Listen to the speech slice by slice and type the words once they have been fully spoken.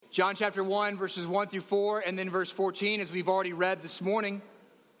John chapter 1, verses 1 through 4, and then verse 14, as we've already read this morning.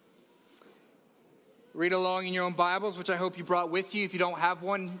 Read along in your own Bibles, which I hope you brought with you. If you don't have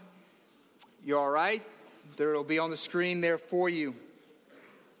one, you're all right. There will be on the screen there for you.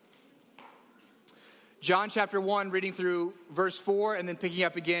 John chapter 1, reading through verse 4, and then picking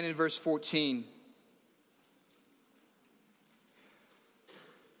up again in verse 14.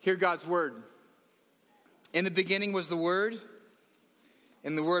 Hear God's word. In the beginning was the Word,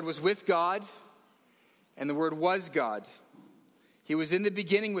 and the Word was with God, and the Word was God. He was in the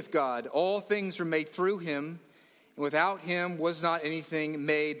beginning with God. All things were made through him, and without him was not anything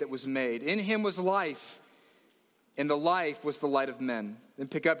made that was made. In him was life, and the life was the light of men. Then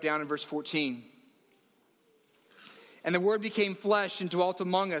pick up down in verse 14. And the Word became flesh and dwelt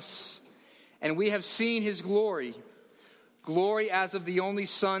among us, and we have seen his glory, glory as of the only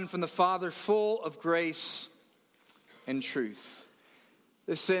Son from the Father, full of grace and truth.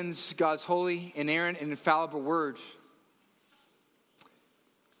 This ends God's holy, inerrant, and infallible word.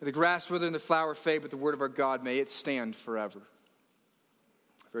 The grass wither and the flower fade, but the word of our God, may it stand forever.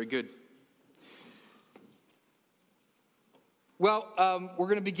 Very good. Well, we're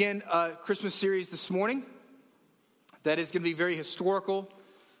going to begin a Christmas series this morning that is going to be very historical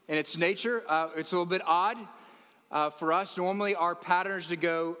in its nature. It's a little bit odd for us. Normally, our pattern is to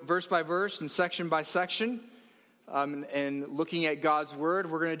go verse by verse and section by section. And looking at God's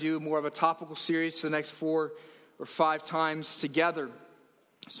Word, we're going to do more of a topical series for the next 4 or 5 times together.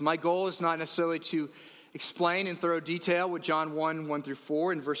 So my goal is not necessarily to explain in thorough detail what John 1, 1 through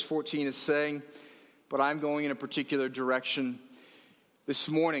 4 and verse 14 is saying, but I'm going in a particular direction this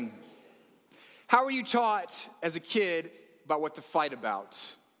morning. How were you taught as a kid about what to fight about?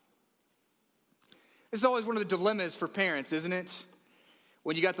 This is always one of the dilemmas for parents, isn't it?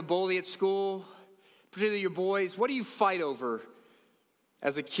 When you got the bully at school, particularly your boys, what do you fight over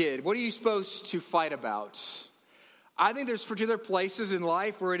as a kid? What are you supposed to fight about? I think there's particular places in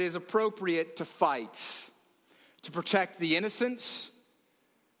life where it is appropriate to fight, to protect the innocent,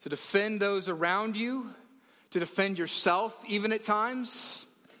 to defend those around you, to defend yourself even at times.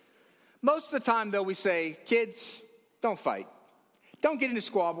 Most of the time, though, we say, kids, don't fight. Don't get into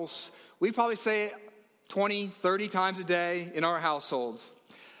squabbles. We probably say it 20, 30 times a day in our household.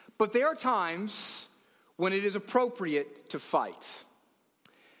 But there are times when it is appropriate to fight.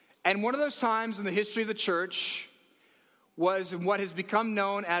 And one of those times in the history of the church was what has become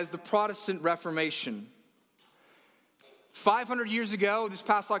known as the Protestant Reformation. 500 years ago, this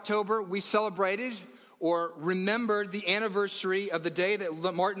past October, we celebrated or remembered the anniversary of the day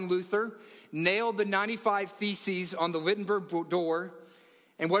that Martin Luther nailed the 95 Theses on the Wittenberg door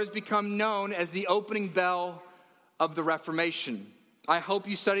and what has become known as the opening bell of the Reformation. I hope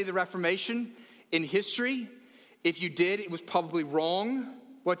you study the Reformation in history. If you did, it was probably wrong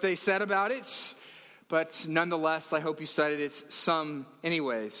what they said about it. But nonetheless, I hope you studied it some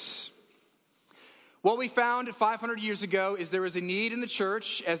anyways. What we found 500 years ago is there is a need in the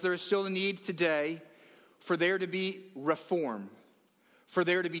church, as there is still a need today, for there to be reform, for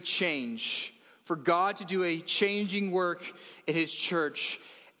there to be change, for God to do a changing work in his church.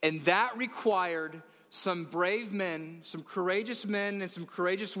 And that required some brave men, some courageous men, and some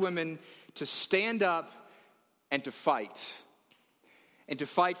courageous women to stand up and to fight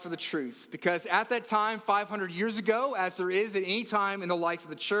for the truth. Because at that time, 500 years ago, as there is at any time in the life of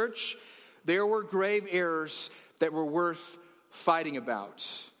the church, there were grave errors that were worth fighting about.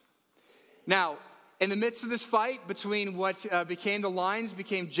 Now, in the midst of this fight between what became the lines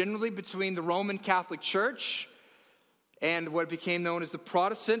became generally between the Roman Catholic Church and what became known as the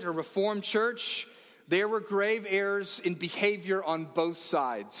Protestant or Reformed Church, there were grave errors in behavior on both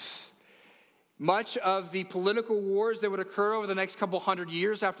sides. Much of the political wars that would occur over the next couple hundred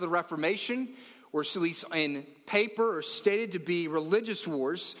years after the Reformation were at least in paper or stated to be religious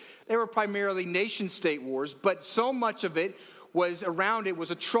wars. They were primarily nation-state wars, but so much of it was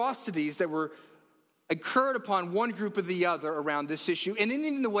atrocities that were occurred upon one group or the other around this issue. And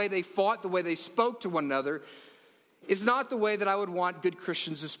even the way they fought, the way they spoke to one another, is not the way that I would want good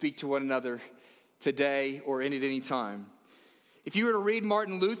Christians to speak to one another today or at any time. If you were to read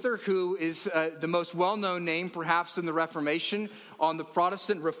Martin Luther, who is the most well-known name perhaps in the Reformation on the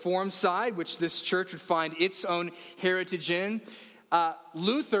Protestant Reform side, which this church would find its own heritage in,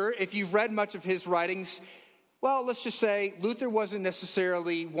 Luther, if you've read much of his writings, well, let's just say Luther wasn't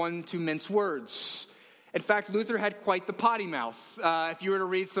necessarily one to mince words. In fact, Luther had quite the potty mouth. If you were to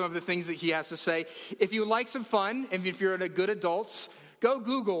read some of the things that he has to say, if you like some fun, and if you're a good adult, Go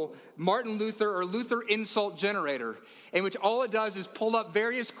Google Martin Luther or Luther insult generator, in which all it does is pull up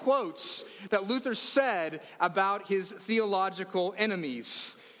various quotes that Luther said about his theological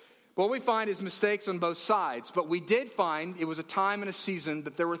enemies. what we find is mistakes on both sides. But we did find it was a time and a season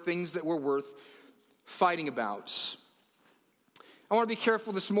that there were things that were worth fighting about. I want to be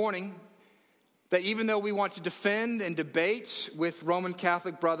careful this morning that even though we want to defend and debate with Roman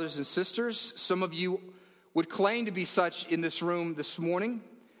Catholic brothers and sisters, some of you would claim to be such in this room this morning.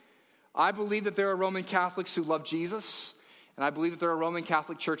 I believe that there are Roman Catholics who love Jesus, and I believe that there are Roman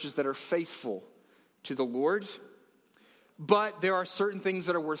Catholic churches that are faithful to the Lord. But there are certain things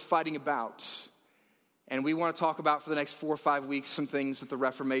that are worth fighting about. And we want to talk about for the next 4 or 5 weeks some things that the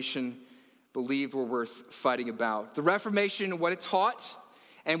Reformation believed were worth fighting about. The Reformation, what it taught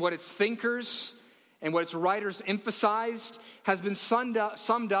and what its thinkers and what its writers emphasized has been summed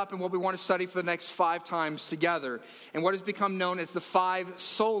up in what we want to study for the next 5 times together, and what has become known as the 5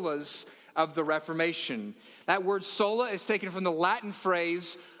 solas of the Reformation. That word sola is taken from the Latin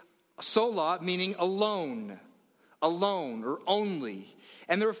phrase sola, meaning alone or only.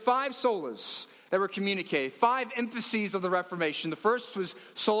 And there were 5 solas that were communicated, 5 emphases of the Reformation. The first was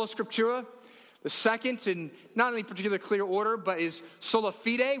sola scriptura. The second, in not in any particular clear order, but is sola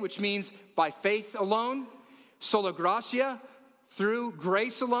fide, which means by faith alone. Sola gratia, through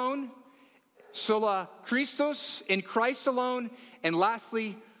grace alone. Sola Christus, in Christ alone. And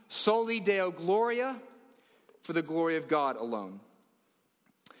lastly, soli Deo gloria, for the glory of God alone.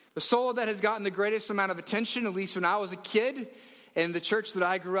 The sola that has gotten the greatest amount of attention, at least when I was a kid, and the church that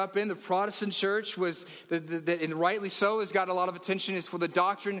I grew up in, the Protestant church, and rightly so, has got a lot of attention, is for the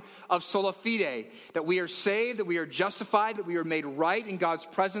doctrine of sola fide, that we are saved, that we are justified, that we are made right in God's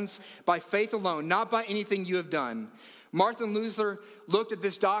presence by faith alone, not by anything you have done. Martin Luther looked at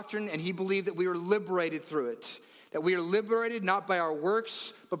this doctrine, and he believed that we are liberated through it, that we are liberated not by our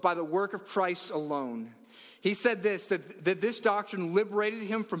works, but by the work of Christ alone. He said this, that this doctrine liberated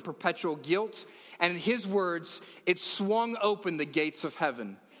him from perpetual guilt, and in his words, it swung open the gates of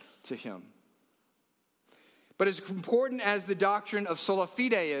heaven to him. But as important as the doctrine of sola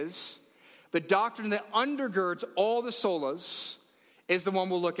fide is, the doctrine that undergirds all the solas is the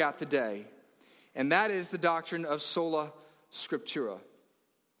one we'll look at today. And that is the doctrine of sola scriptura.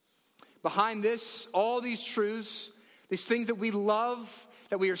 Behind this, all these truths, these things that we love,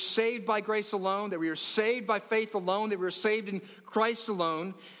 that we are saved by grace alone, that we are saved by faith alone, that we are saved in Christ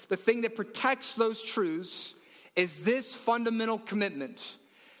alone, the thing that protects those truths is this fundamental commitment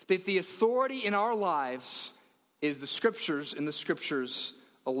that the authority in our lives is the Scriptures and the Scriptures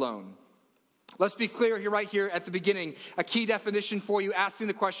alone. Let's be clear here, right here at the beginning, a key definition for you, asking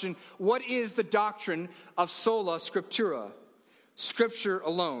the question, what is the doctrine of sola scriptura? Scripture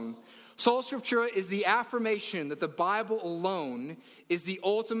alone. Sola scriptura is the affirmation that the Bible alone is the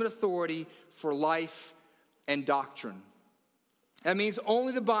ultimate authority for life and doctrine. That means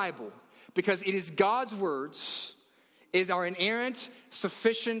only the Bible, because it is God's words, is our inerrant,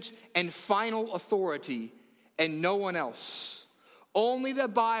 sufficient, and final authority, and no one else. Only the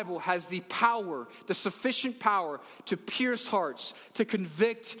Bible has the power, the sufficient power to pierce hearts, to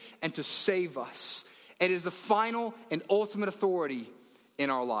convict, and to save us. It is the final and ultimate authority in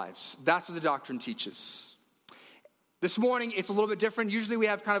our lives. That's what the doctrine teaches. This morning, it's a little bit different. Usually we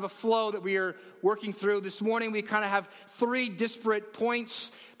have kind of a flow that we are working through. This morning, we kind of have 3 disparate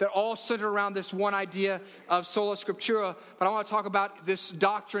points that all center around this one idea of sola scriptura. But I want to talk about this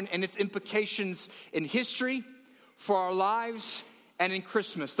doctrine and its implications in history, for our lives, and in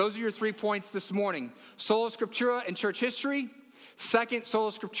Christmas. Those are your 3 points this morning. Sola scriptura in church history. Second,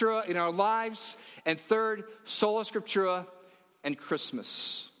 sola scriptura in our lives. And third, sola scriptura and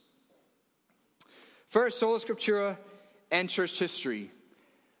Christmas. First, sola scriptura and church history.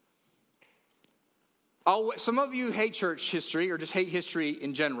 Some of you hate church history or just hate history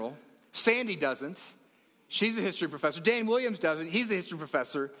in general. Sandy doesn't. She's a history professor. Dan Williams doesn't. He's a history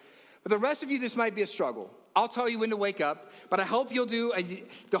professor. But the rest of you, this might be a struggle. I'll tell you when to wake up, but I hope you'll do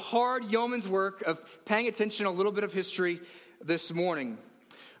the hard yeoman's work of paying attention a little bit of history this morning.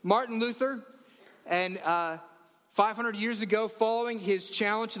 Martin Luther, and 500 years ago, following his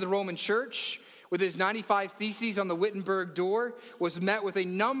challenge to the Roman Church with his 95 Theses on the Wittenberg door, was met with a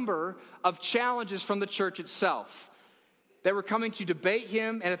number of challenges from the church itself. They were coming to debate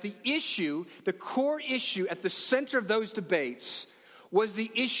him, and the core issue at the center of those debates was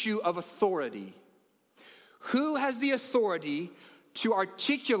the issue of authority. Who has the authority to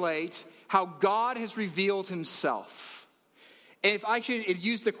articulate how God has revealed himself? And if I could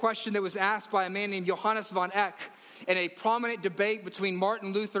use the question that was asked by a man named Johannes von Eck in a prominent debate between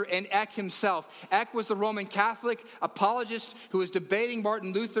Martin Luther and Eck himself. Eck was the Roman Catholic apologist who was debating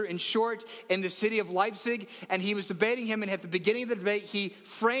Martin Luther in short in the city of Leipzig, and he was debating him, and at the beginning of the debate, he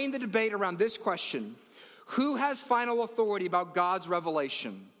framed the debate around this question: who has final authority about God's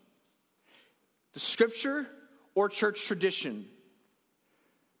revelation? The Scripture or church tradition?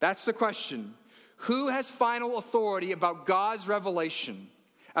 That's the question. Who has final authority about God's revelation,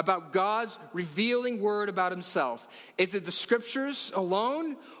 about God's revealing word about himself? Is it the Scriptures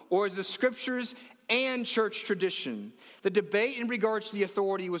alone, or is it the Scriptures and church tradition? The debate in regards to the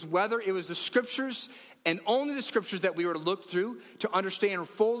authority was whether it was the Scriptures and only the Scriptures that we were to look through to understand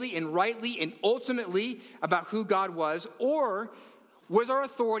fully and rightly and ultimately about who God was, or was our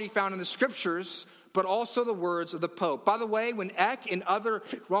authority found in the Scriptures, but also the words of the Pope? By the way, when Eck and other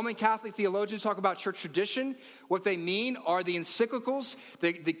Roman Catholic theologians talk about church tradition, what they mean are the encyclicals,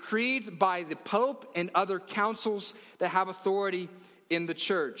 the creeds by the Pope and other councils that have authority in the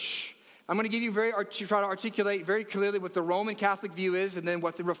church. I'm going to give you try to articulate very clearly what the Roman Catholic view is and then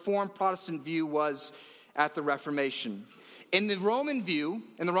what the Reformed Protestant view was at the Reformation. In the Roman view,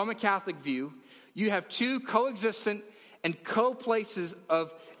 in the Roman Catholic view, you have two coexistent and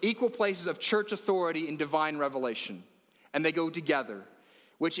equal places of church authority in divine revelation. And they go together,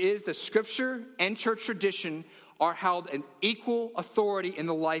 which is the Scripture and church tradition are held in equal authority in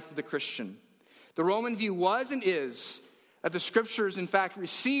the life of the Christian. The Roman view was and is that the Scriptures, in fact,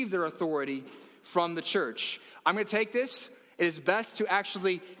 receive their authority from the church. I'm going to take this. It is best to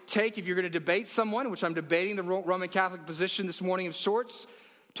actually take, if you're going to debate someone, which I'm debating the Roman Catholic position this morning of sorts,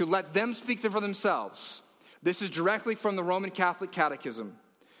 to let them speak for themselves. This is directly from the Roman Catholic Catechism.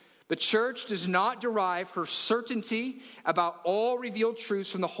 The church does not derive her certainty about all revealed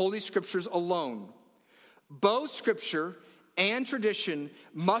truths from the Holy Scriptures alone. Both Scripture and tradition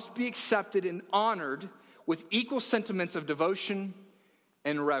must be accepted and honored with equal sentiments of devotion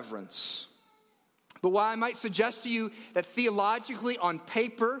and reverence. But while I might suggest to you that theologically on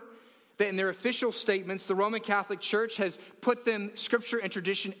paper, that in their official statements, the Roman Catholic Church has put them, Scripture and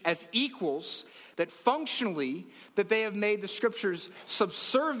tradition, as equals, that functionally, that they have made the Scriptures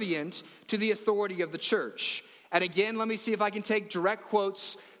subservient to the authority of the church. And again, let me see if I can take direct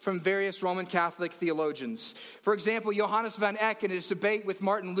quotes from various Roman Catholic theologians. For example, Johannes van Eck, in his debate with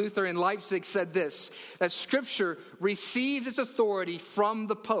Martin Luther in Leipzig, said this, that Scripture receives its authority from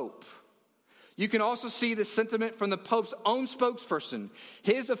the Pope. You can also see this sentiment from the Pope's own spokesperson,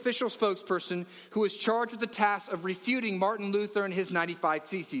 his official spokesperson, who was charged with the task of refuting Martin Luther and his 95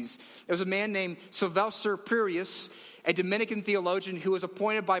 Theses. There was a man named Sylvester Prierius, a Dominican theologian who was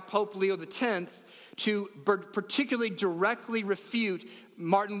appointed by Pope Leo X to particularly directly refute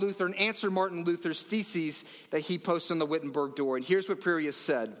Martin Luther and answer Martin Luther's theses that he posted on the Wittenberg door. And here's what Prierius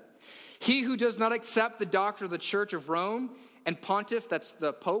said. He who does not accept the doctrine of the Church of Rome and Pontiff, that's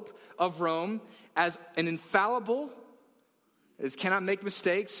the Pope of Rome, as an infallible, as cannot make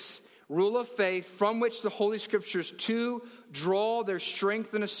mistakes, rule of faith from which the Holy Scriptures to draw their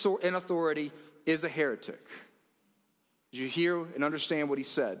strength and authority is a heretic. Did you hear and understand what he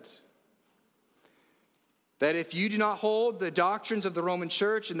said? That if you do not hold the doctrines of the Roman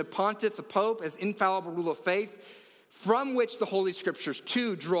Church and the Pontiff, the Pope, as infallible rule of faith, from which the Holy Scriptures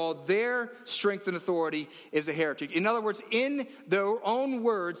to draw their strength and authority is a heretic. In other words, in their own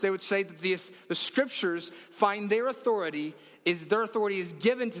words, they would say that the Scriptures find their authority is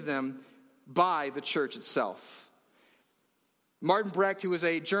given to them by the church itself. Martin Brecht, who was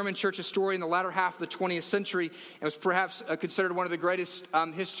a German church historian in the latter half of the 20th century and was perhaps considered one of the greatest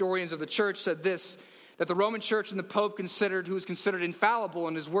historians of the church, said this, that the Roman Church and the Pope who was considered infallible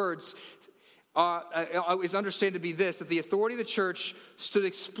in his words, is understood to be this, that the authority of the church stood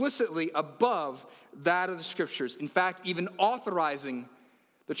explicitly above that of the Scriptures. In fact, even authorizing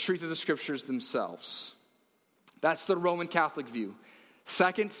the truth of the Scriptures themselves. That's the Roman Catholic view.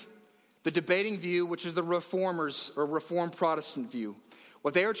 Second, the debating view, which is the Reformers or Reformed Protestant view.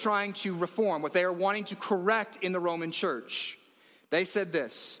 What they are trying to reform, what they are wanting to correct in the Roman Church. They said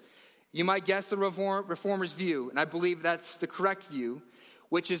this. You might guess the Reformers' view, and I believe that's the correct view,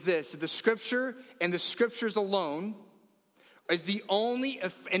 which is this, that the Scripture and the Scriptures alone is the only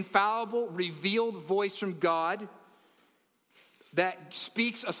infallible, revealed voice from God that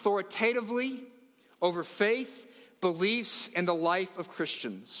speaks authoritatively over faith, beliefs, and the life of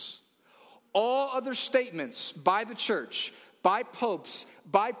Christians. All other statements by the church, by popes,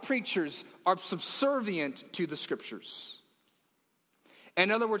 by preachers are subservient to the Scriptures. In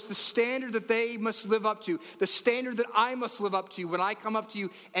other words, the standard that they must live up to, the standard that I must live up to when I come up to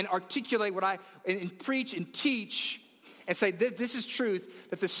you and articulate and preach and teach and say this is truth,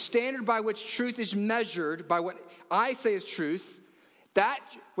 that the standard by which truth is measured by what I say is truth, that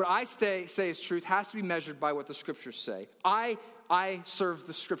what I say is truth has to be measured by what the Scriptures say. I serve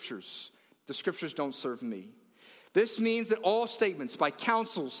the Scriptures. The Scriptures don't serve me. This means that all statements by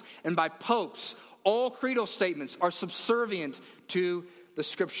councils and by popes, all creedal statements are subservient to the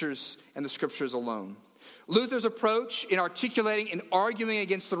Scriptures and the Scriptures alone. Luther's approach in articulating and arguing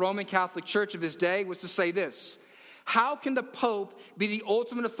against the Roman Catholic Church of his day was to say this: how can the Pope be the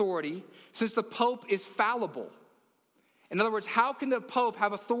ultimate authority since the Pope is fallible? In other words, how can the Pope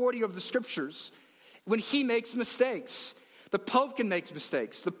have authority over the Scriptures when he makes mistakes? The Pope can make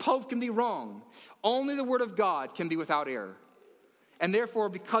mistakes. The Pope can be wrong. Only the Word of God can be without error. And therefore,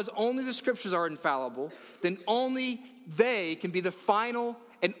 because only the Scriptures are infallible, then only they can be the final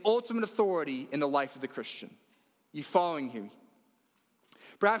and ultimate authority in the life of the Christian. You following here?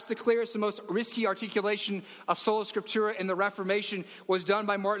 Perhaps the clearest and most risky articulation of sola scriptura in the Reformation was done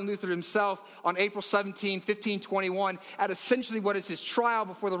by Martin Luther himself on April 17, 1521, at essentially what is his trial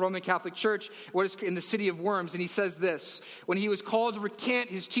before the Roman Catholic Church, what is in the city of Worms. And he says this, when he was called to recant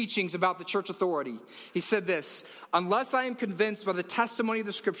his teachings about the church authority, he said this: unless I am convinced by the testimony of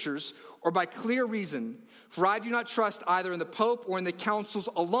the Scriptures or by clear reason, for I do not trust either in the Pope or in the councils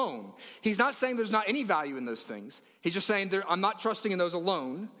alone. He's not saying there's not any value in those things. He's just saying I'm not trusting in those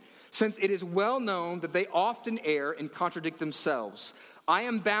alone, since it is well known that they often err and contradict themselves. I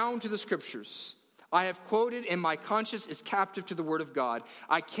am bound to the Scriptures. I have quoted, and my conscience is captive to the Word of God.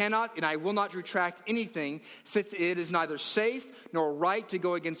 I cannot and I will not retract anything, since it is neither safe nor right to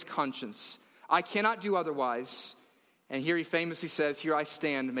go against conscience. I cannot do otherwise. And here he famously says, here I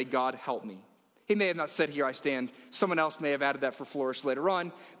stand, may God help me. He may have not said, here I stand. Someone else may have added that for flourish later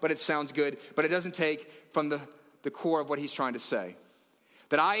on, but it sounds good. But it doesn't take from the core of what he's trying to say.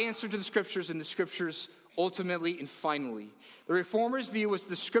 That I answer to the Scriptures, and the Scriptures ultimately and finally. The Reformers' view was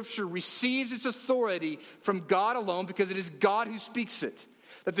the Scripture receives its authority from God alone because it is God who speaks it.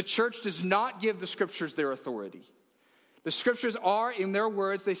 That the church does not give the Scriptures their authority. The Scriptures are, in their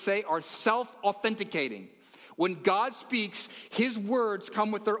words, they say, are self-authenticating. When God speaks, his words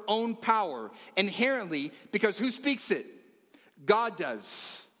come with their own power, inherently, because who speaks it? God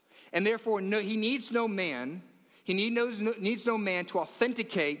does. And therefore, he needs no man. He needs no man to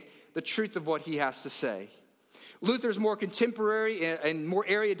authenticate the truth of what he has to say. Luther's more contemporary and more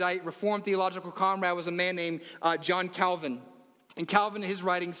erudite Reformed theological comrade was a man named John Calvin. And Calvin, in his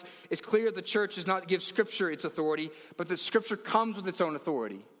writings, is clear the church does not give Scripture its authority, but that Scripture comes with its own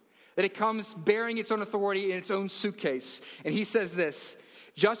authority. That it comes bearing its own authority in its own suitcase. And he says this: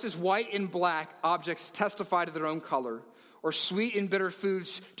 just as white and black objects testify to their own color, or sweet and bitter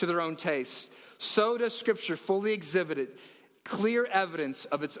foods to their own taste, so does Scripture fully exhibit clear evidence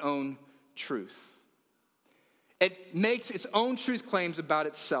of its own truth. It makes its own truth claims about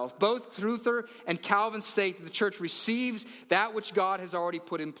itself. Both Luther and Calvin state that the church receives that which God has already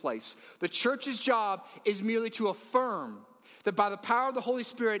put in place. The church's job is merely to affirm that by the power of the Holy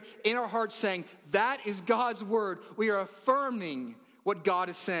Spirit in our hearts saying, that is God's word, we are affirming what God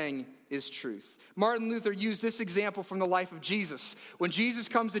is saying is truth. Martin Luther used this example from the life of Jesus. When Jesus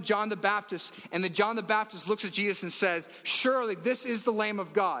comes to John the Baptist, and then John the Baptist looks at Jesus and says, surely this is the Lamb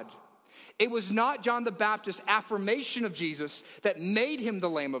of God. It was not John the Baptist's affirmation of Jesus that made him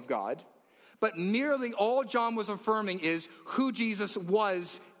the Lamb of God, but merely all John was affirming is who Jesus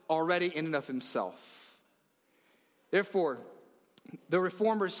was already in and of himself. Therefore, the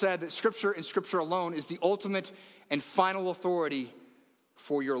Reformers said that Scripture and Scripture alone is the ultimate and final authority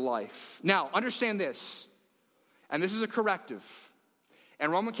for your life. Now, understand this, and this is a corrective,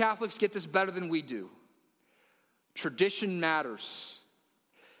 and Roman Catholics get this better than we do. Tradition matters.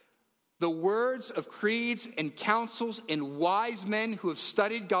 The words of creeds and councils and wise men who have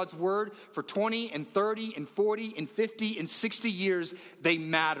studied God's word for 20 and 30 and 40 and 50 and 60 years, they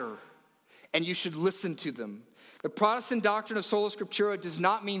matter, and you should listen to them. The Protestant doctrine of sola scriptura does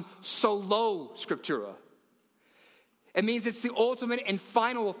not mean solo scriptura. It means it's the ultimate and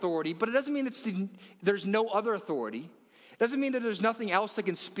final authority, but it doesn't mean there's no other authority. It doesn't mean that there's nothing else that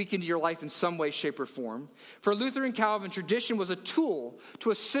can speak into your life in some way, shape, or form. For Luther and Calvin, tradition was a tool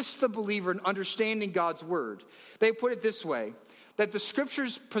to assist the believer in understanding God's word. They put it this way, that the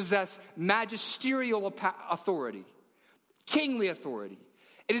Scriptures possess magisterial authority, kingly authority.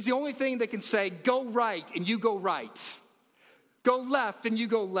 It is the only thing that can say, go right, and you go right. Go left, and you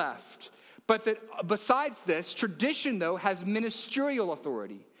go left. But that besides this, tradition, though, has ministerial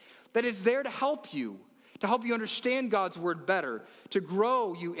authority that is there to help you understand God's word better, to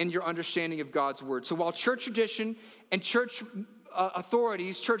grow you in your understanding of God's word. So while church tradition and church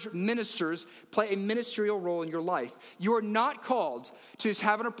authorities, church ministers play a ministerial role in your life, you are not called to just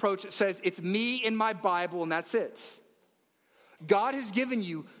have an approach that says, it's me and my Bible, and that's it. God has given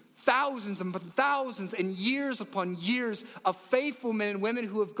you thousands and thousands and years upon years of faithful men and women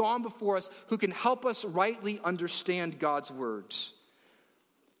who have gone before us who can help us rightly understand God's words.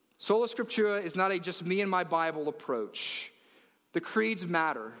 Sola Scriptura is not a just me and my Bible approach, The creeds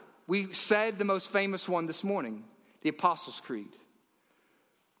matter. We said the most famous one this morning, the Apostles' Creed.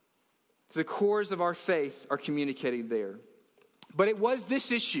 The cores of our faith are communicated there. But it was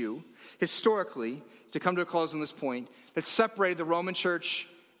this issue, historically, to come to a close on this point, that separated the Roman Church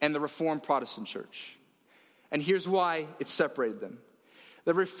and the Reformed Protestant Church. And here's why it separated them.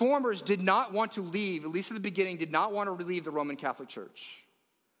 The Reformers did not want to leave, at least at the beginning, did not want to leave the Roman Catholic Church.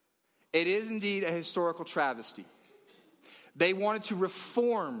 It is indeed a historical travesty. They wanted to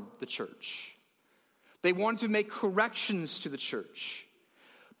reform the church. They wanted to make corrections to the church.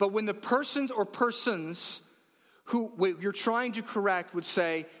 But when the persons who you're trying to correct would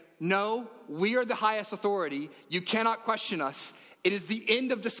say, no, we are the highest authority, you cannot question us, it is the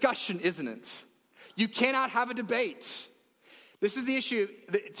end of discussion, isn't it? You cannot have a debate. This is the issue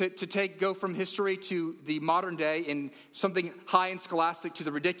to go from history to the modern day in something high and scholastic to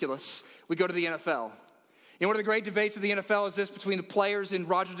the ridiculous. We go to the NFL. And one of the great debates of the NFL is this between the players and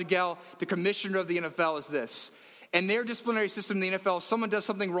Roger Goodell, the commissioner of the NFL, is this. And their disciplinary system in the NFL, if someone does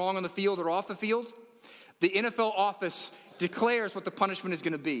something wrong on the field or off the field, the NFL office declares what the punishment is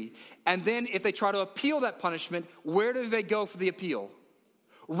going to be. And then if they try to appeal that punishment, where do they go for the appeal?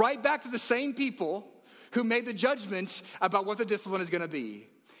 Right back to the same people who made the judgment about what the discipline is going to be.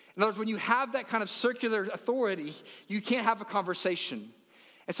 In other words, when you have that kind of circular authority, you can't have a conversation.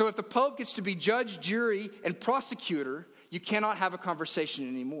 And so if the Pope gets to be judge, jury, and prosecutor, you cannot have a conversation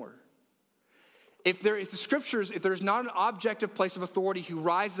anymore. If there's not an objective place of authority who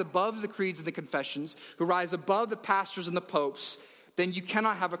rises above the creeds and the confessions, who rises above the pastors and the popes, then you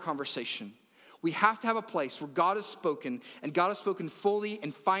cannot have a conversation. We have to have a place where God has spoken, and God has spoken fully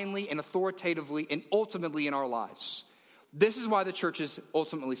and finally and authoritatively and ultimately in our lives. This is why the church is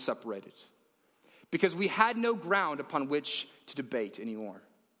ultimately separated, because we had no ground upon which to debate anymore.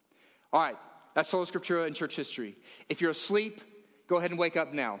 All right, that's Sola Scriptura in church history. If you're asleep, go ahead and wake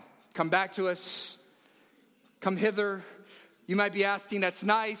up now. Come back to us. Come hither. You might be asking, that's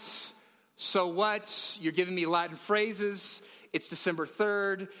nice. So what? You're giving me Latin phrases. It's December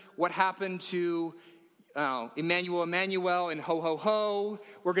 3rd. What happened to Emmanuel, and ho, ho, ho?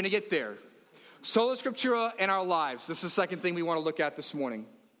 We're going to get there. Sola Scriptura in our lives. This is the second thing we want to look at this morning.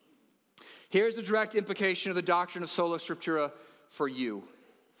 Here's the direct implication of the doctrine of Sola Scriptura for you.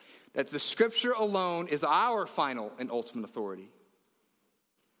 That the Scripture alone is our final and ultimate authority.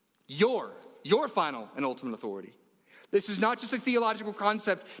 Your final and ultimate authority. This is not just a theological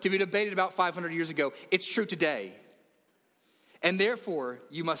concept to be debated about 500 years ago. It's true today. And therefore,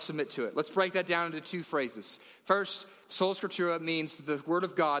 you must submit to it. Let's break that down into two phrases. First, Sola Scriptura means that the Word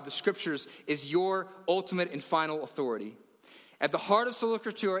of God, the Scriptures, is your ultimate and final authority. At the heart of Sola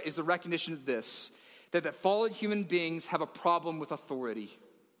Scriptura is the recognition of this, that fallen human beings have a problem with authority.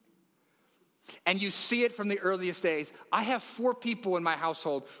 And you see it from the earliest days. I have 4 people in my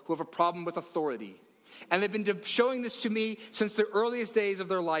household who have a problem with authority. And they've been showing this to me since the earliest days of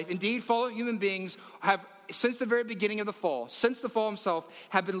their life. Indeed, fallen human beings have, since the very beginning of the fall, since the fall himself,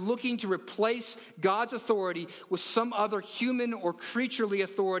 have been looking to replace God's authority with some other human or creaturely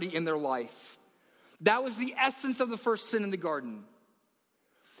authority in their life. That was the essence of the first sin in the garden.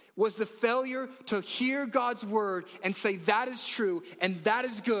 Was the failure to hear God's word and say that is true and that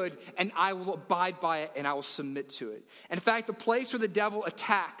is good and I will abide by it and I will submit to it. And in fact, the place where the devil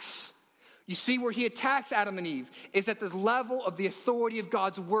attacks, you see where he attacks Adam and Eve, is at the level of the authority of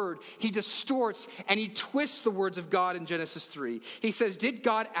God's word. He distorts and he twists the words of God in Genesis 3. He says, did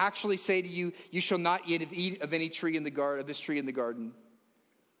God actually say to you, you shall not eat of any tree in the garden, of this tree in the garden?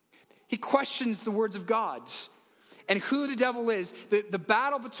 He questions the words of God. And who the devil is, the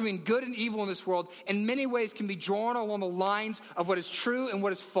battle between good and evil in this world in many ways can be drawn along the lines of what is true and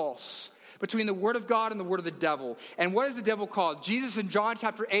what is false, between the word of God and the word of the devil. And what is the devil called? Jesus in John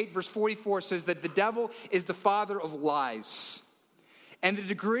chapter 8 verse 44 says that the devil is the father of lies. And the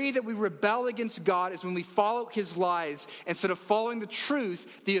degree that we rebel against God is when we follow his lies instead of following the truth,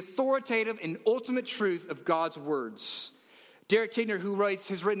 the authoritative and ultimate truth of God's words. Derek Kidner, who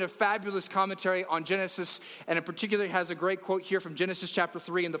has written a fabulous commentary on Genesis, and in particular has a great quote here from Genesis chapter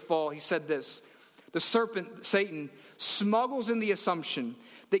 3 in the fall. He said this, the serpent, Satan, smuggles in the assumption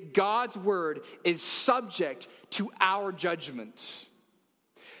that God's word is subject to our judgment.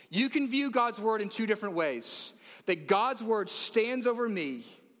 You can view God's word in 2 different ways. That God's word stands over me,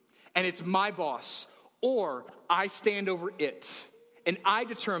 and it's my boss, or I stand over it, and I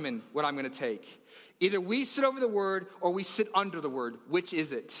determine what I'm going to take. Either we sit over the word or we sit under the word. Which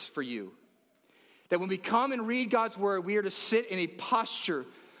is it for you? That when we come and read God's word, we are to sit in a posture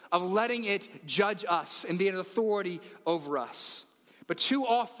of letting it judge us and be an authority over us. But too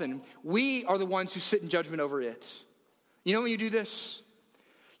often, we are the ones who sit in judgment over it. You know when you do this?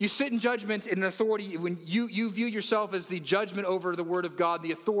 You sit in judgment in an authority when you view yourself as the judgment over the Word of God,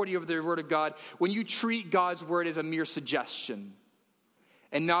 the authority over the Word of God, when you treat God's Word as a mere suggestion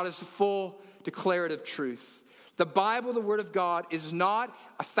and not as the full declarative truth. The Bible, the Word of God, is not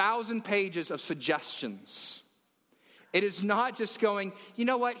 1,000 pages of suggestions. It is not just going, you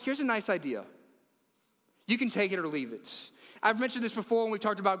know what, here's a nice idea. You can take it or leave it. I've mentioned this before when we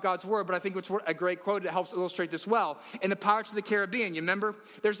talked about God's Word, but I think it's a great quote that helps illustrate this well. In the Pirates of the Caribbean, you remember?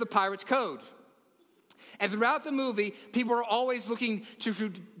 There's the Pirate's Code. And throughout the movie, people are always looking to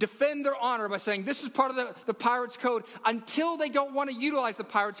defend their honor by saying, this is part of the Pirate's Code, until they don't want to utilize the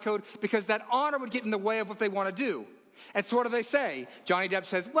Pirate's Code because that honor would get in the way of what they want to do. And so what do they say? Johnny Depp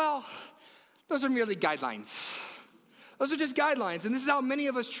says, well, those are merely guidelines. Those are just guidelines, and this is how many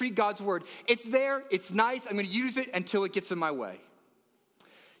of us treat God's Word. It's there, it's nice, I'm going to use it until it gets in my way.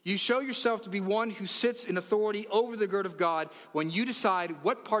 You show yourself to be one who sits in authority over the Word of God when you decide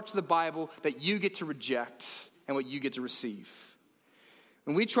what parts of the Bible that you get to reject and what you get to receive.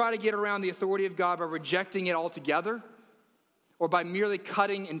 When we try to get around the authority of God by rejecting it altogether or by merely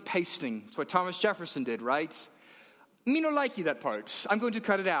cutting and pasting, that's what Thomas Jefferson did, right? Me no likey that part. I'm going to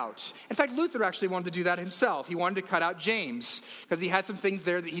cut it out. In fact, Luther actually wanted to do that himself. He wanted to cut out James because he had some things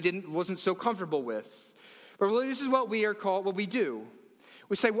there that he wasn't so comfortable with. But really, this is what we do.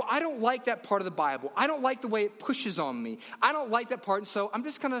 We say, well, I don't like that part of the Bible. I don't like the way it pushes on me. I don't like that part, and so I'm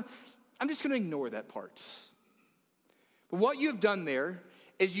just gonna ignore that part. But what you have done there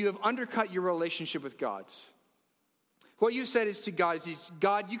is you have undercut your relationship with God. What you said is to God,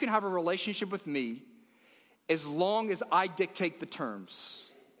 God, you can have a relationship with me as long as I dictate the terms.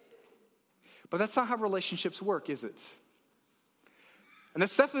 But that's not how relationships work, is it? And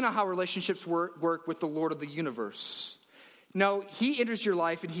that's definitely not how relationships work with the Lord of the universe. No, he enters your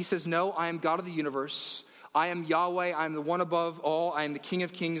life and he says, no, I am God of the universe. I am Yahweh. I am the one above all. I am the King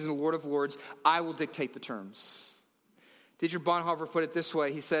of kings and the Lord of lords. I will dictate the terms. Dietrich Bonhoeffer put it this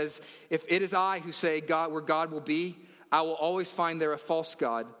way. He says, if it is I who say God where God will be, I will always find there a false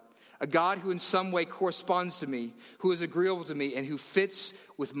God. A God who in some way corresponds to me, who is agreeable to me, and who fits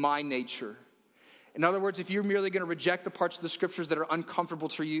with my nature. In other words, if you're merely going to reject the parts of the scriptures that are uncomfortable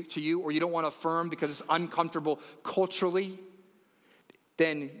to you, or you don't want to affirm because it's uncomfortable culturally,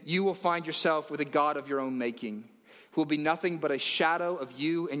 then you will find yourself with a God of your own making, who will be nothing but a shadow of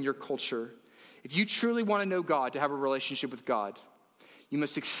you and your culture. If you truly want to know God, to have a relationship with God, you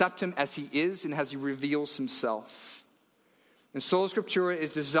must accept him as he is and as he reveals himself. And Sola Scriptura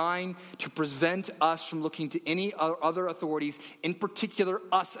is designed to prevent us from looking to any other authorities, in particular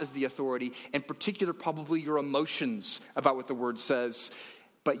us as the authority, in particular probably your emotions about what the Word says.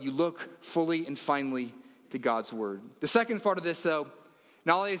 But you look fully and finally to God's Word. The second part of this, though,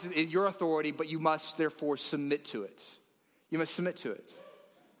 not only is it your authority, but you must therefore submit to it. You must submit to it.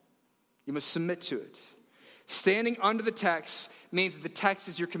 You must submit to it. Standing under the text means that the text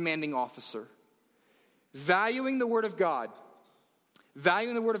is your commanding officer. Valuing the Word of God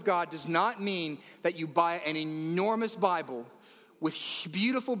does not mean that you buy an enormous Bible with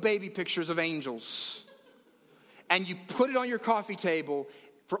beautiful baby pictures of angels and you put it on your coffee table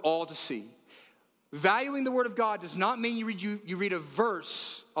for all to see. Valuing the Word of God does not mean you read a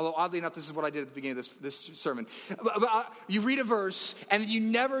verse, although oddly enough, this is what I did at the beginning of this sermon. You read a verse and you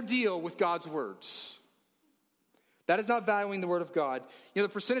never deal with God's words. That is not valuing the Word of God. You know,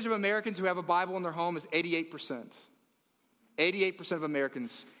 the percentage of Americans who have a Bible in their home is 88%. 88% of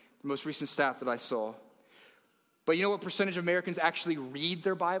Americans, the most recent stat that I saw. But you know what percentage of Americans actually read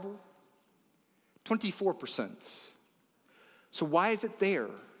their Bible? 24%. So why is it there?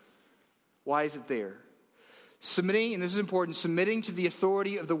 Why is it there? Submitting, and this is important, submitting to the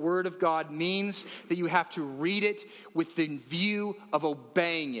authority of the Word of God means that you have to read it with the view of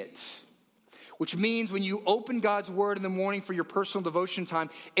obeying it. Which means when you open God's Word in the morning for your personal devotion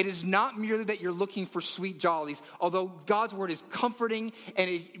time, it is not merely that you're looking for sweet jollies. Although God's Word is comforting and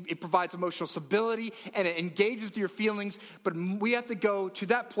it provides emotional stability and it engages with your feelings. But we have to go to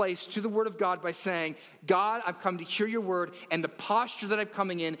that place, to the Word of God, by saying, God, I've come to hear your Word, and the posture that I'm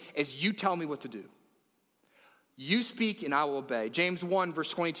coming in is you tell me what to do. You speak and I will obey. James 1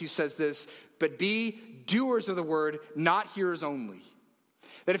 verse 22 says this, but be doers of the Word, not hearers only.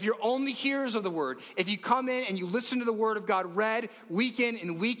 That if you're only hearers of the Word, if you come in and you listen to the Word of God read week in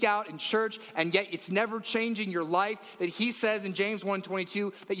and week out in church, and yet it's never changing your life, that he says in James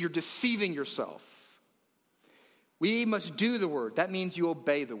 1:22 that you're deceiving yourself. We must do the Word. That means you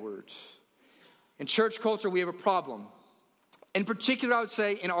obey the Word. In church culture, we have a problem. In particular, I would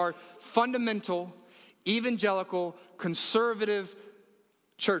say in our fundamental, evangelical, conservative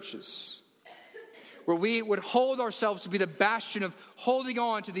churches. where we would hold ourselves to be the bastion of holding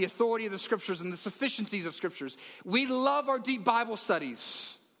on to the authority of the Scriptures and the sufficiencies of Scriptures. We love our deep Bible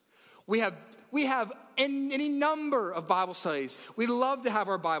studies. We have any number of Bible studies. We love to have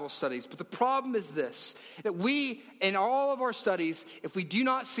our Bible studies. But the problem is this, that we, in all of our studies, if we do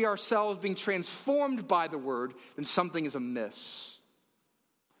not see ourselves being transformed by the Word, then something is amiss.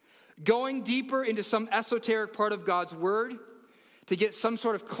 Going deeper into some esoteric part of God's Word to get some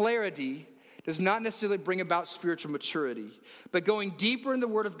sort of clarity does not necessarily bring about spiritual maturity. But going deeper in the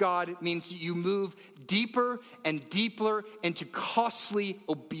Word of God means you move deeper and deeper into costly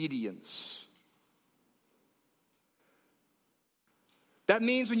obedience. That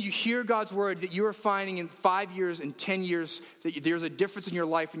means when you hear God's Word that you are finding in 5 years and 10 years that there's a difference in your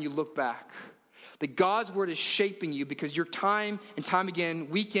life when you look back. That God's Word is shaping you because you're time and time again,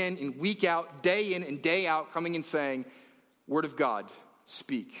 week in and week out, day in and day out, coming and saying, Word of God,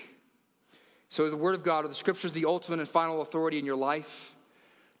 speak. So is the Word of God or the Scriptures the ultimate and final authority in your life?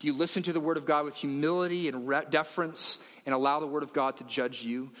 Do you listen to the Word of God with humility and deference and allow the Word of God to judge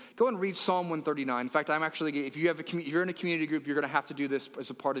you? Go and read Psalm 139. In fact, if you're in a community group, you're going to have to do this as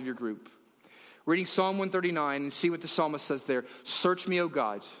a part of your group. Reading Psalm 139 and see what the psalmist says there. Search me, O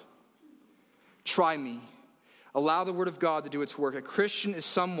God. Try me. Allow the Word of God to do its work. A Christian is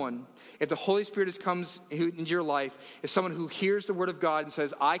someone, if the Holy Spirit comes into your life, is someone who hears the Word of God and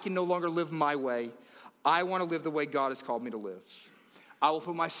says, I can no longer live my way. I want to live the way God has called me to live. I will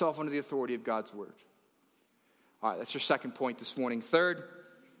put myself under the authority of God's Word. All right, that's your second point this morning. Third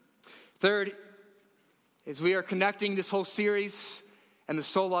is we are connecting this whole series and the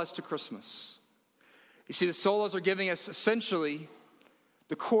solas to Christmas. You see, the solas are giving us essentially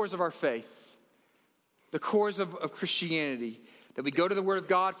the cores of our faith. The cores of Christianity, that we go to the Word of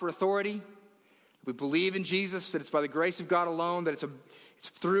God for authority, we believe in Jesus, that it's by the grace of God alone, that it's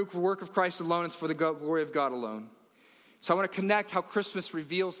through the work of Christ alone, it's for the glory of God alone. So I want to connect how Christmas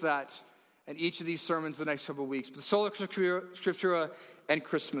reveals that in each of these sermons the next couple of weeks. But the Sola Scriptura and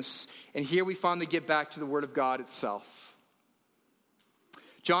Christmas. And here we finally get back to the Word of God itself.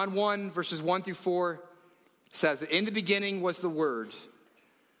 John 1, verses 1 through 4 says that in the beginning was the Word.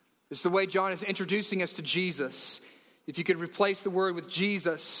 This is the way John is introducing us to Jesus. If you could replace the word with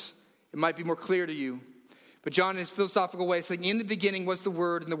Jesus, it might be more clear to you. But John, in his philosophical way, is saying, in the beginning was the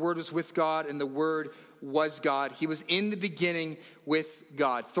Word, and the Word was with God, and the Word was God. He was in the beginning with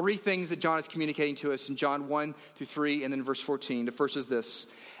God. Three things that John is communicating to us in John 1 through 3, and then verse 14. The first is this.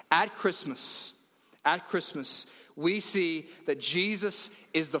 At Christmas, we see that Jesus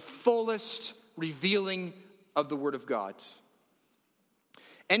is the fullest revealing of the Word of God.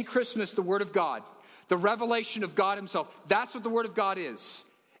 In Christmas, the Word of God, the revelation of God himself, that's what the Word of God is.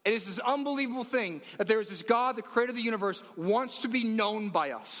 It is this unbelievable thing that there is this God, the creator of the universe, wants to be known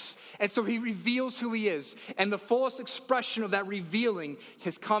by us. And so he reveals who he is. And the fullest expression of that revealing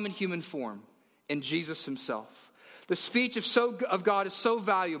has come in human form, in Jesus himself. The speech of God is so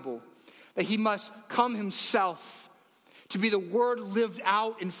valuable that he must come himself to be the Word lived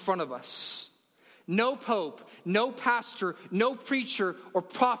out in front of us. No pope, no pastor, no preacher or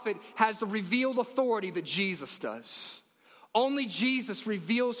prophet has the revealed authority that Jesus does. Only Jesus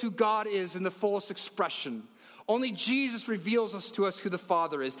reveals who God is in the fullest expression. Only Jesus reveals to us who the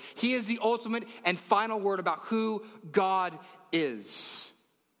Father is. He is the ultimate and final word about who God is.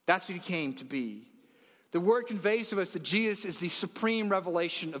 That's what he came to be. The Word conveys to us that Jesus is the supreme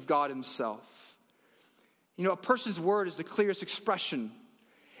revelation of God himself. You know, a person's word is the clearest expression.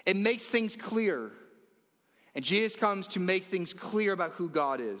 It makes things clear. And Jesus comes to make things clear about who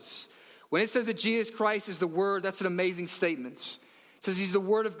God is. When it says that Jesus Christ is the Word, that's an amazing statement. It says he's the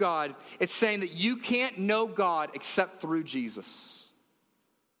Word of God. It's saying that you can't know God except through Jesus.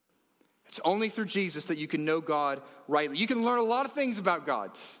 It's only through Jesus that you can know God rightly. You can learn a lot of things about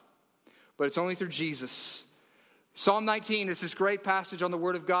God, but it's only through Jesus. Psalm 19 is this great passage on the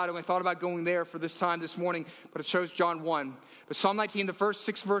Word of God, and I thought about going there for this time this morning, but it shows John 1. But Psalm 19, the first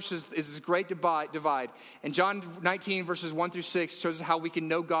 6 verses is this great divide. And John 19, verses 1 through 6, shows us how we can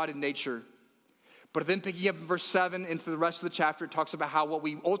know God in nature. But then picking up in verse 7 and for the rest of the chapter, it talks about how what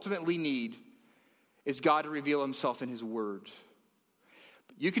we ultimately need is God to reveal himself in his Word.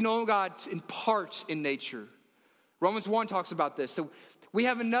 You can know God in part in nature. Romans 1 talks about this. So we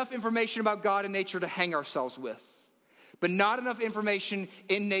have enough information about God in nature to hang ourselves with, but not enough information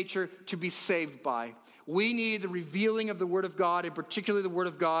in nature to be saved by. We need the revealing of the Word of God, and particularly the Word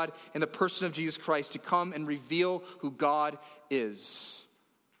of God in the person of Jesus Christ, to come and reveal who God is.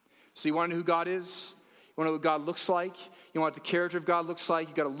 So you want to know who God is? You want to know what God looks like? You want what the character of God looks like?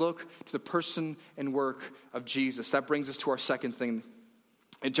 You've got to look to the person and work of Jesus. That brings us to our second thing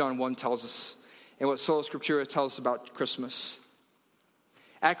that John 1 tells us. and what Sola Scriptura tells us about Christmas.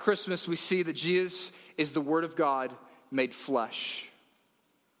 At Christmas, we see that Jesus is the Word of God made flesh.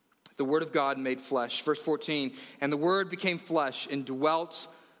 The Word of God made flesh. Verse 14, and the Word became flesh and dwelt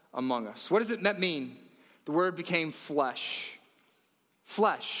among us. What does that mean? The Word became flesh.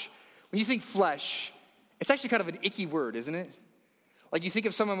 Flesh. When you think flesh, it's actually kind of an icky word, isn't it? Like you think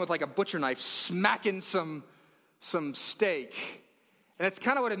of someone with like a butcher knife smacking some steak. And that's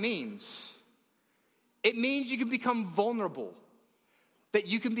kind of what it means. It means you can become vulnerable. That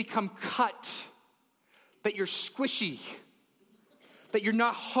you can become cut. That you're squishy. That you're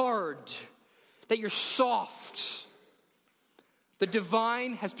not hard. That you're soft. The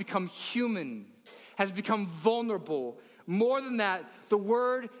divine has become human. Has become vulnerable. More than that, the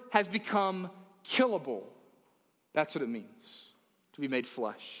Word has become killable. That's what it means, to be made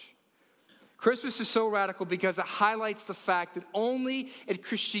flesh. Christmas is so radical because it highlights the fact that only in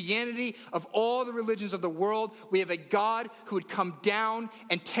Christianity, of all the religions of the world, we have a God who would come down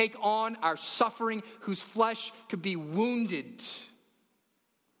and take on our suffering, whose flesh could be wounded.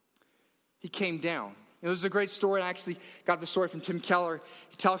 He came down. It was a great story. I actually got the story from Tim Keller.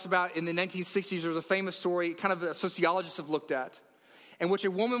 He talks about in the 1960s, there was a famous story, kind of a sociologist have looked at, in which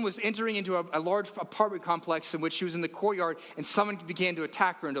a woman was entering into a large apartment complex in which she was in the courtyard, and someone began to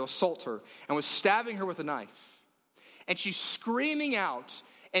attack her and to assault her and was stabbing her with a knife. And she's screaming out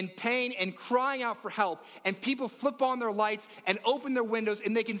in pain and crying out for help, and people flip on their lights and open their windows,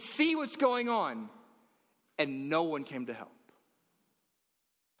 and they can see what's going on, and no one came to help.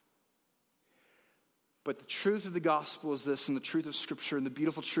 But the truth of the gospel is this, and the truth of Scripture and the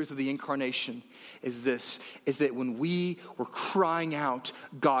beautiful truth of the incarnation is this, is that when we were crying out,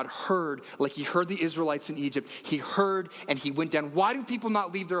 God heard, like he heard the Israelites in Egypt. He heard and he went down. Why do people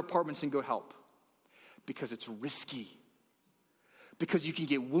not leave their apartments and go help? Because it's risky. Because you can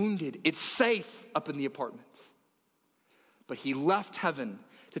get wounded. It's safe up in the apartment. But he left heaven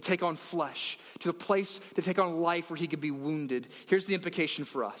to take on flesh, to a place to take on life where he could be wounded. Here's the implication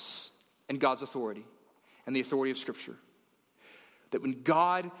for us and God's authority. And the authority of Scripture. That when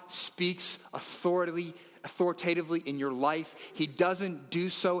God speaks authoritatively in your life, he doesn't do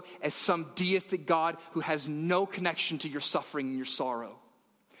so as some deistic God who has no connection to your suffering and your sorrow.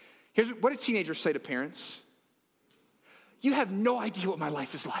 Here's what do teenagers say to parents? You have no idea what my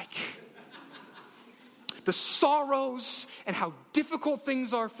life is like. The sorrows and how difficult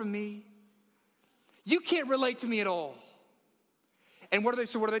things are for me. You can't relate to me at all. And what do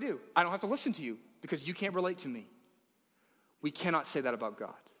they do? I don't have to listen to you. Because you can't relate to me. We cannot say that about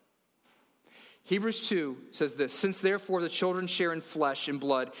God. Hebrews 2 says this, since therefore the children share in flesh and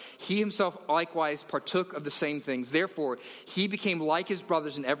blood, he himself likewise partook of the same things. Therefore, he became like his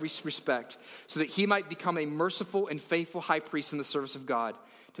brothers in every respect, so that he might become a merciful and faithful high priest in the service of God,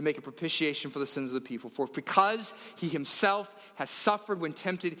 to make a propitiation for the sins of the people. For because he himself has suffered when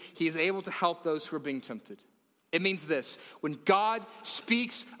tempted, he is able to help those who are being tempted. It means this, when God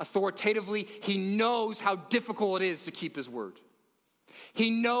speaks authoritatively, he knows how difficult it is to keep his word. He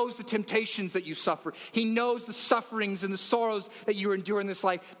knows the temptations that you suffer. He knows the sufferings and the sorrows that you endure in this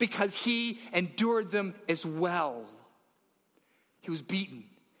life because he endured them as well. He was beaten.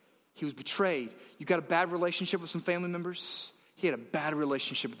 He was betrayed. You got a bad relationship with some family members? He had a bad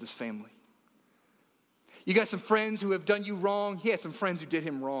relationship with his family. You got some friends who have done you wrong? He had some friends who did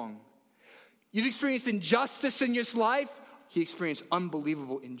him wrong. You've experienced injustice in your life. He experienced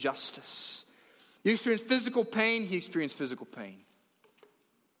unbelievable injustice. You experienced physical pain. He experienced physical pain.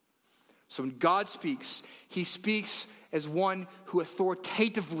 So when God speaks, he speaks as one who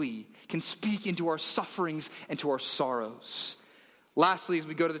authoritatively can speak into our sufferings and to our sorrows. Lastly, as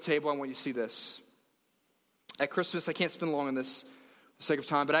we go to the table, I want you to see this. At Christmas, I can't spend long on this for the sake of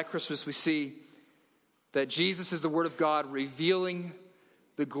time, but at Christmas we see that Jesus is the Word of God revealing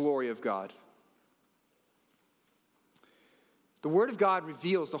the glory of God. The Word of God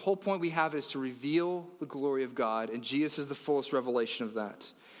reveals, the whole point we have is to reveal the glory of God, and Jesus is the fullest revelation of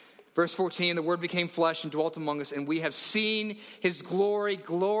that. Verse 14, the Word became flesh and dwelt among us, and we have seen his glory,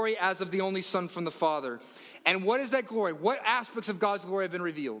 glory as of the only Son from the Father. And what is that glory? What aspects of God's glory have been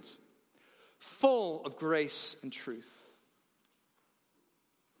revealed? Full of grace and truth.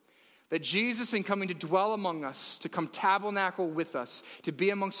 That Jesus, in coming to dwell among us, to come tabernacle with us, to be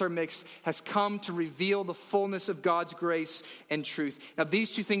amongst our midst, has come to reveal the fullness of God's grace and truth. Now,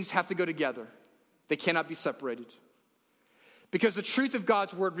 these two things have to go together. They cannot be separated. Because the truth of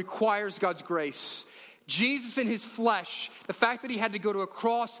God's word requires God's grace. Jesus in his flesh, the fact that he had to go to a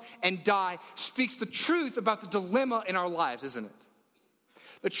cross and die, speaks the truth about the dilemma in our lives, isn't it?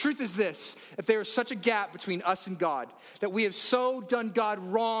 The truth is this, that there is such a gap between us and God, that we have so done God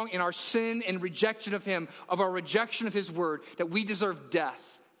wrong in our sin and rejection of him, of our rejection of his word, that we deserve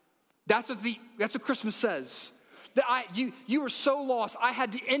death. That's what Christmas says. That you were so lost, I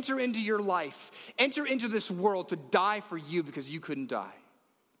had to enter into your life, enter into this world to die for you because you couldn't die.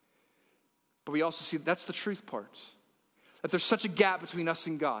 But we also see that's the truth part, that there's such a gap between us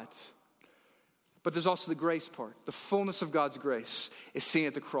and God. But there's also the grace part. The fullness of God's grace is seen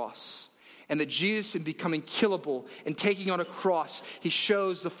at the cross. And that Jesus, in becoming killable and taking on a cross, he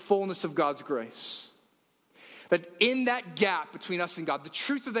shows the fullness of God's grace. That in that gap between us and God, the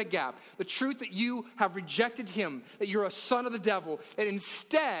truth of that gap, the truth that you have rejected him, that you're a son of the devil, that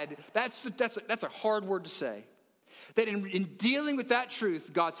instead, that's a hard word to say. That in dealing with that truth,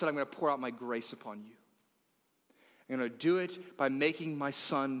 God said, I'm going to pour out my grace upon you. I'm going to do it by making my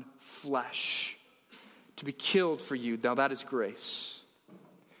son flesh to be killed for you. Now that is grace.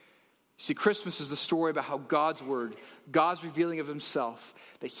 See, Christmas is the story about how God's word, God's revealing of himself,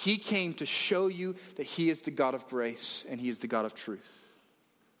 that he came to show you that he is the God of grace and he is the God of truth.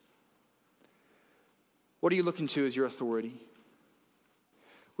 What are you looking to as your authority?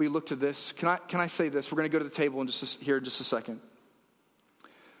 Will you look to this? Can I say this? We're going to go to the table in just a second.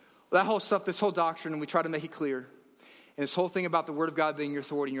 That whole stuff, this whole doctrine, and we try to make it clear. And this whole thing about the word of God being your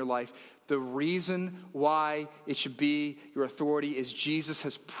authority in your life, the reason why it should be your authority is Jesus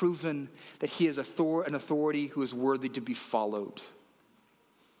has proven that he is an authority who is worthy to be followed.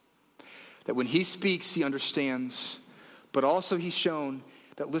 That when he speaks, he understands. But also he's shown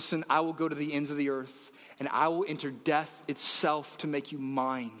that, listen, I will go to the ends of the earth and I will enter death itself to make you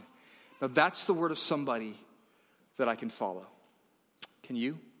mine. Now that's the word of somebody that I can follow. Can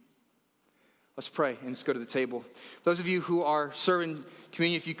you? Let's pray and let's go to the table. Those of you who are serving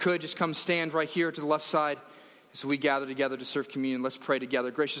communion, if you could, just come stand right here to the left side as we gather together to serve communion. Let's pray together.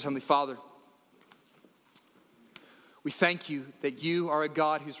 Gracious Heavenly Father, we thank you that you are a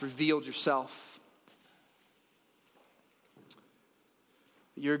God who's revealed yourself.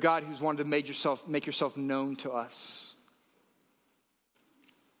 You're a God who's wanted to make yourself known to us.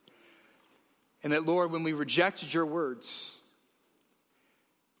 And that, Lord, when we rejected your words,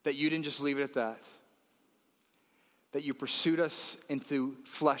 that you didn't just leave it at that. That you pursued us into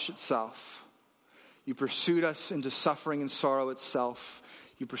flesh itself. You pursued us into suffering and sorrow itself.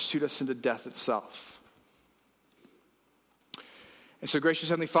 You pursued us into death itself. And so, gracious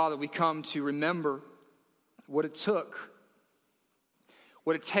Heavenly Father, we come to remember what it took,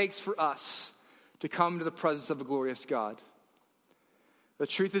 what it takes for us to come to the presence of a glorious God. The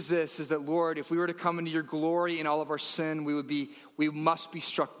truth is this, is that, Lord, if we were to come into your glory in all of our sin, we must be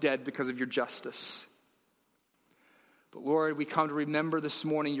struck dead because of your justice. But Lord, we come to remember this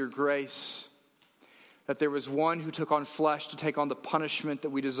morning your grace, that there was one who took on flesh to take on the punishment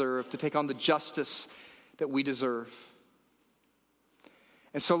that we deserve, to take on the justice that we deserve.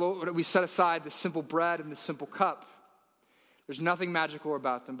 And so, Lord, we set aside the simple bread and the simple cup. There's nothing magical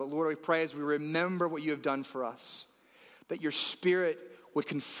about them. But Lord, we pray as we remember what you have done for us, that your Spirit would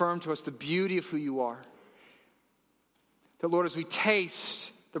confirm to us the beauty of who you are. That, Lord, as we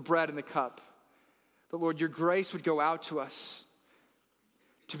taste the bread and the cup, that, Lord, your grace would go out to us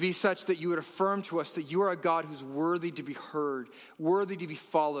to be such that you would affirm to us that you are a God who's worthy to be heard, worthy to be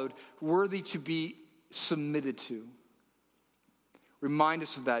followed, worthy to be submitted to. Remind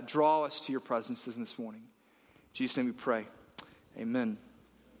us of that. Draw us to your presence this morning. In Jesus' name we pray. Amen.